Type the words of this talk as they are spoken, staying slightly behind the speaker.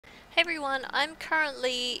Everyone, I'm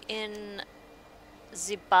currently in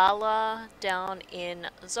Zibala down in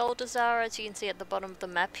Zoldazar, as you can see at the bottom of the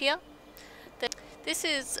map here. This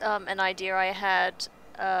is an idea I had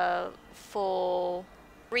for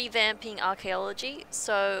revamping archaeology.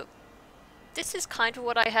 So this is kind of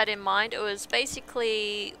what I had in mind. It was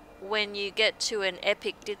basically when you get to an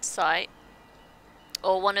epic dig site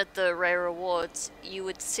or one of the rare rewards, you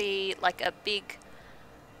would see like a big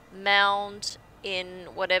mound in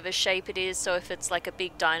whatever shape it is. So if it's like a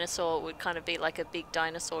big dinosaur, it would kind of be like a big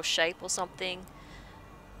dinosaur shape or something.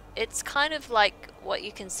 It's kind of like what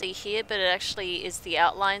you can see here, but it actually is the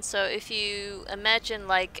outline. So if you imagine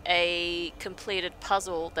like a completed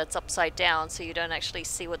puzzle that's upside down, so you don't actually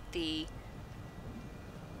see what the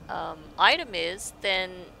item is, then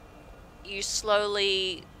you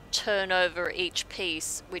slowly turn over each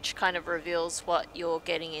piece, which kind of reveals what you're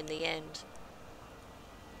getting in the end.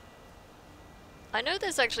 I know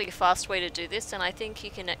there's actually a fast way to do this, and I think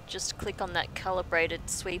you can just click on that calibrated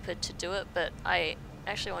sweeper to do it, but I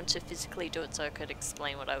actually want to physically do it so I could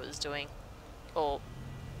explain what I was doing, or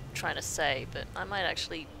trying to say, but I might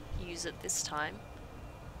actually use it this time.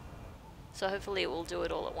 So hopefully it will do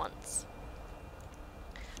it all at once.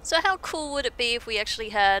 So how cool would it be if we actually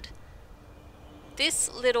had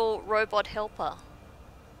this little robot helper?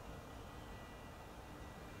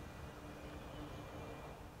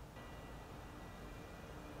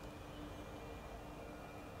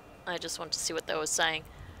 I just want to see what they were saying.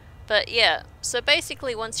 But yeah, so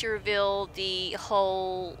basically once you reveal the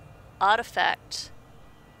whole artifact,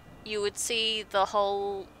 you would see the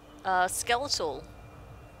whole skeletal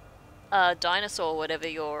dinosaur, whatever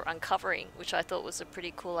you're uncovering, which I thought was a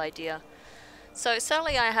pretty cool idea. So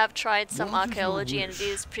sadly I have tried some archaeology, and it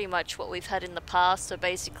is pretty much what we've had in the past. So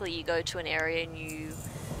basically you go to an area and you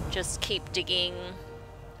just keep digging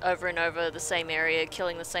over and over the same area,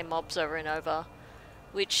 killing the same mobs over and over,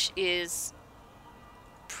 which is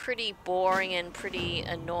pretty boring and pretty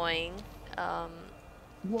annoying.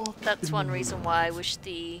 That's one reason why I wish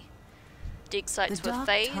the dig sites were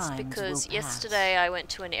phased, because yesterday I went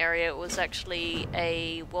to an area, it was actually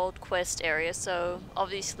a world quest area, so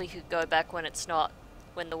obviously you could go back when it's not,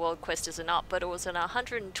 when the world quest isn't up, but it was an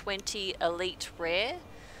 120 elite rare,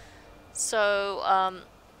 so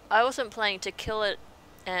I wasn't planning to kill it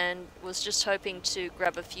and was just hoping to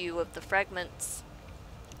grab a few of the fragments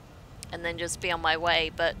and then just be on my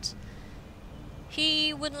way, but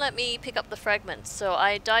he wouldn't let me pick up the fragments, so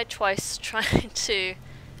I died twice trying to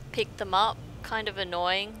pick them up. Kind of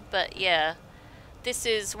annoying, but yeah, this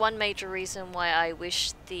is one major reason why I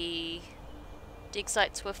wish the dig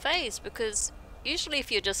sites were phased, because usually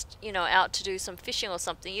if you're just, you know, out to do some fishing or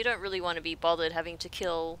something, you don't really want to be bothered having to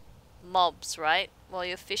kill mobs, right, while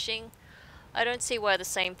you're fishing. I don't see why the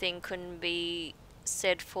same thing couldn't be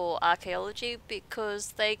said for archaeology,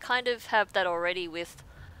 because they kind of have that already with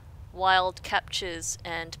wild captures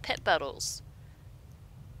and pet battles,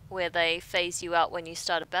 where they phase you out when you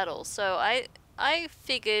start a battle. So I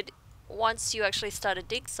figured once you actually start a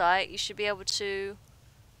dig site, you should be able to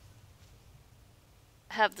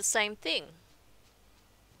have the same thing.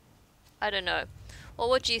 I don't know. Well,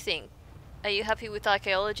 what do you think? Are you happy with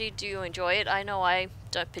archaeology? Do you enjoy it? I know I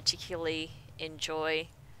don't particularly enjoy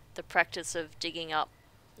the practice of digging up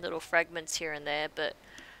little fragments here and there, but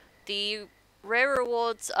the rare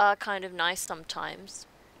rewards are kind of nice sometimes.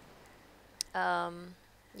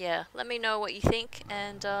 Yeah, let me know what you think,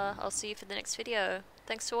 and I'll see you for the next video.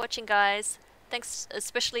 Thanks for watching, guys. Thanks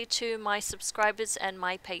especially to my subscribers and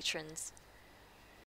my patrons.